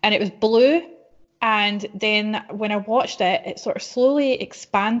 and it was blue. And then when I watched it, it sort of slowly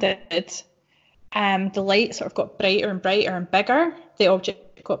expanded. The light sort of got brighter and brighter and bigger. The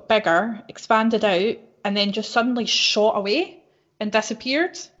object got bigger, expanded out, and then just suddenly shot away and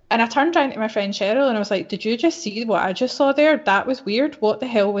disappeared. And I turned around to my friend Cheryl and I was like, did you just see what I just saw there? That was weird. What the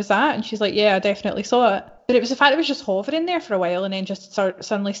hell was that? And she's like, yeah, I definitely saw it. But it was the fact it was just hovering there for a while and then just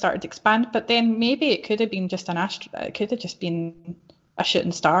suddenly started to expand. But then maybe it could have been just it could have just been a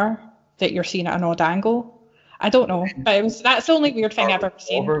shooting star that you're seeing at an odd angle. I don't know. But that's the only weird thing I've ever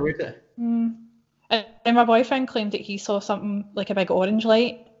seen. And my boyfriend claimed that he saw something like a big orange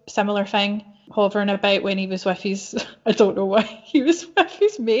light, similar thing, hovering about when he was with his, I don't know why, he was with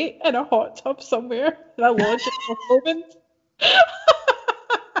his mate in a hot tub somewhere in a lodge in Lomond.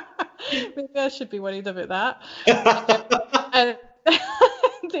 Maybe I should be worried about that. And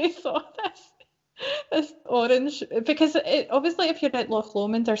they saw this orange, because obviously if you're at Loch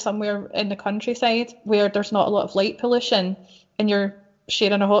Lomond or somewhere in the countryside where there's not a lot of light pollution and you're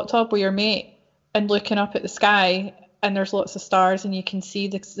sharing a hot tub with your mate and looking up at the sky and there's lots of stars and you can see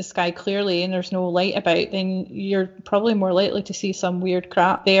the sky clearly and there's no light about, then you're probably more likely to see some weird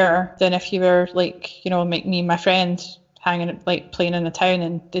crap there than if you were like, you know, like me and my friend hanging, like playing in the town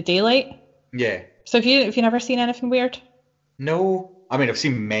in the daylight. Yeah. So have you never seen anything weird? No. I mean, I've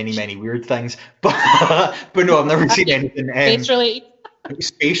seen many weird things, but no, I've never seen anything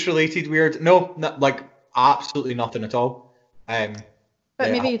space related weird. No, like absolutely nothing at all. But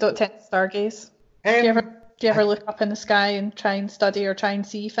maybe you don't tend to stargaze. Do you ever look up in the sky and try and study or try and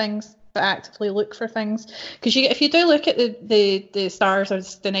see things, but actively look for things? Because if you do look at the stars or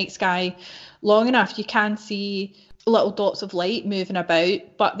the night sky long enough, you can see little dots of light moving about,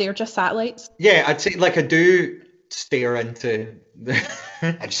 but they're just satellites. Yeah, I'd say like I do stare into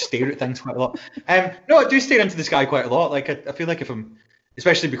I just stare at things quite a lot. No, I do stare into the sky quite a lot. Like I feel like if I'm,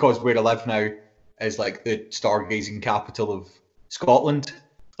 especially because where I live now is like the stargazing capital of Scotland,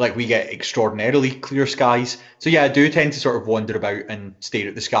 like we get extraordinarily clear skies. So yeah, I do tend to sort of wander about and stare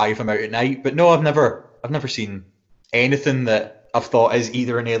at the sky if I'm out at night. But no, I've never seen anything that I've thought is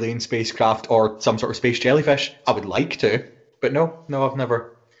either an alien spacecraft or some sort of space jellyfish. I would like to, but no, I've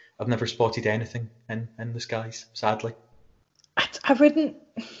never spotted anything in the skies, sadly.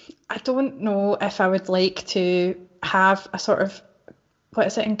 I don't know if I would like to have a sort of, what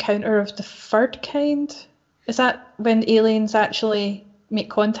is it, encounter of the third kind? Is that when aliens actually make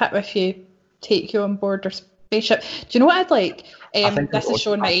contact with you, take you on board their spaceship? Do you know what I'd like? This is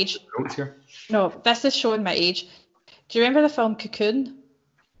showing my age. No, this is showing my age. Do you remember the film Cocoon?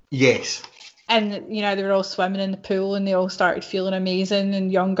 Yes. And, you know, they were all swimming in the pool and they all started feeling amazing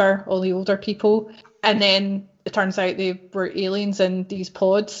and younger, all the older people. And then it turns out they were aliens in these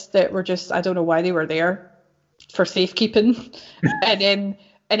pods that were just, I don't know why they were there, for safekeeping. And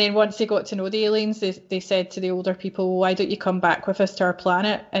then once they got to know the aliens, they said to the older people, why don't you come back with us to our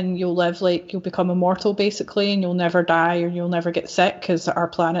planet and you'll live, like, you'll become immortal basically, and you'll never die or you'll never get sick, because our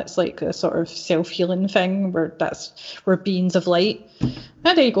planet's like a sort of self-healing thing where we're beings of light.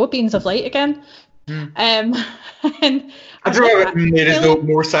 Oh, there you go, beings of light again. And I don't know, there is no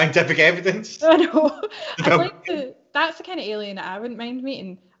more scientific evidence. I know. That's the kind of alien that I wouldn't mind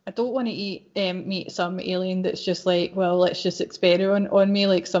meeting. I don't want to meet some alien that's just like, well, let's just experiment on me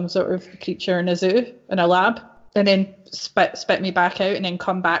like some sort of creature in a zoo, in a lab, and then spit me back out and then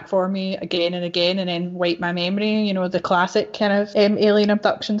come back for me again and again and then wipe my memory, you know, the classic kind of alien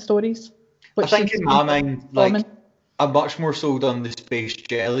abduction stories. I think in my mind, like, I'm much more sold on the space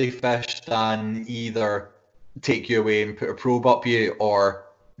jellyfish than either take you away and put a probe up you or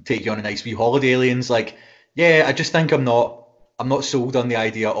take you on a nice wee holiday aliens. Like, yeah, I just think I'm not sold on the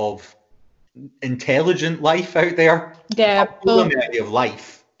idea of intelligent life out there. Yeah, A possibility of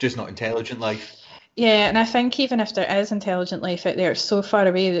life, just not intelligent life. yeah, and I think even if there is intelligent life out there, it's so far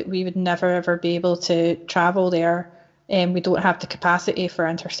away that we would never ever be able to travel there, and we don't have the capacity for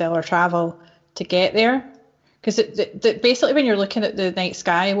interstellar travel to get there. Because basically, when you're looking at the night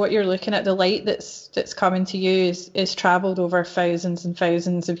sky, what you're looking at, the light that's coming to you is travelled over thousands and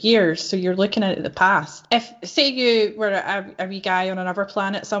thousands of years. So you're looking at the past. If, say, you were a wee guy on another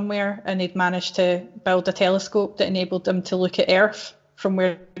planet somewhere and they'd managed to build a telescope that enabled them to look at Earth from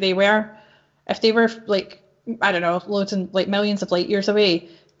where they were, if they were like, I don't know, loads and like millions of light years away,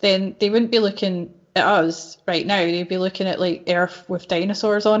 then they wouldn't be looking at us right now. They'd be looking at like Earth with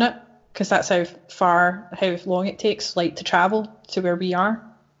dinosaurs on it. Because that's how long it takes light to travel to where we are.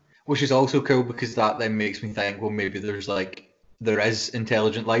 Which is also cool because that then makes me think, well, maybe there is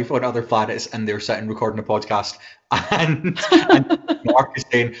intelligent life on other planets and they're sitting recording a podcast and Mark is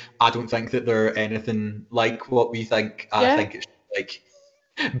saying, I don't think that they're anything like what we think. I think it's like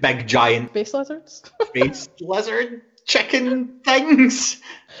big giant space lizards. Space lizard chicken things.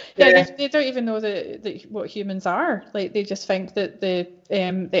 Yeah, they don't even know what humans are. Like they just think that the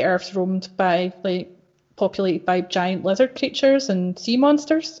Earth's roamed by populated by giant lizard creatures and sea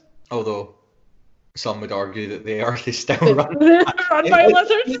monsters. Although some would argue that the Earth is still run by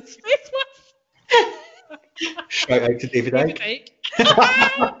lizards and space ones. Shout out to David Icke.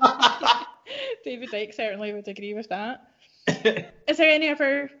 David Icke certainly would agree with that. Is there any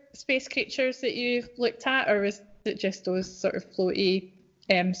other space creatures that you've looked at, or was it just those sort of floaty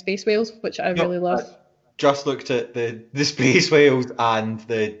space whales, which I really love? I just looked at the space whales and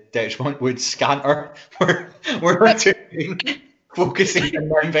the Dechmont Woods scanner. We're doing focusing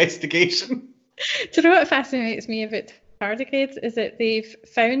on our investigation. Do you know what fascinates me about tardigrades is that they've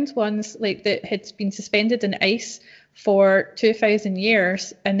found ones like that had been suspended in ice for 2,000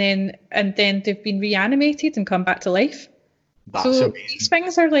 years, and then they've been reanimated and come back to life. That's so amazing. These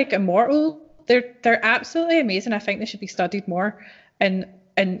things are like immortal. They're absolutely amazing. I think they should be studied more and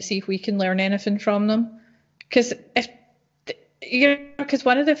see if we can learn anything from them. Because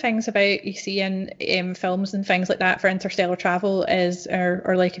one of the things about you see in films and things like that for interstellar travel is,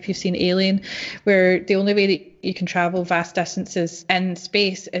 or like if you've seen Alien, where the only way that you can travel vast distances in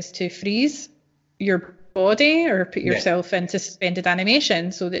space is to freeze your body or put yourself into suspended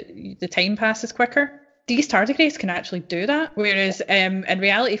animation so that the time passes quicker. These tardigrades can actually do that, whereas in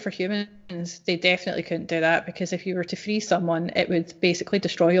reality for humans, they definitely couldn't do that, because if you were to freeze someone, it would basically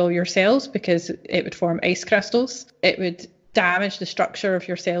destroy all your cells because it would form ice crystals. It would damage the structure of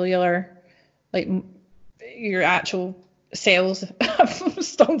your cellular, like your actual cells. I'm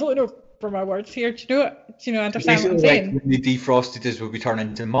stumbling over my words here. Do you know understand what I'm saying? Like when they defrosted us, would we turn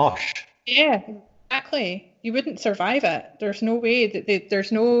into mush? Yeah, exactly. You wouldn't survive it. There's no way that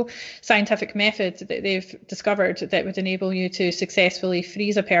there's no scientific method that they've discovered that would enable you to successfully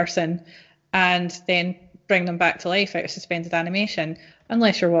freeze a person and then bring them back to life out of suspended animation,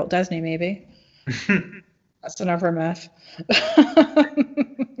 unless you're Walt Disney, maybe. That's another myth.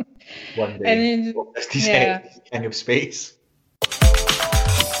 One day, Walt Disney's king of space.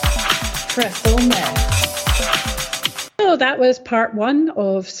 Crystal Meth. So that was part 1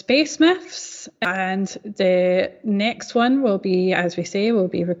 of Space Myths, and the next one will be, as we say,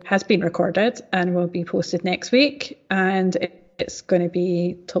 has been recorded and will be posted next week, and it's going to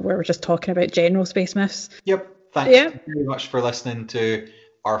be where we're just talking about general space myths. Yep. Thanks very much for listening to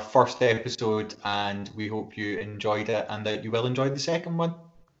our first episode, and we hope you enjoyed it and that you will enjoy the second one.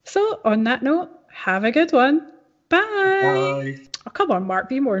 So on that note, have a good one. Bye. Bye. Oh, come on, Mark,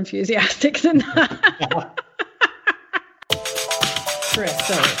 be more enthusiastic than that.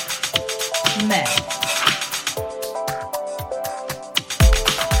 Crystal Meth.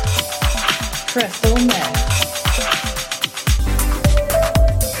 Crystal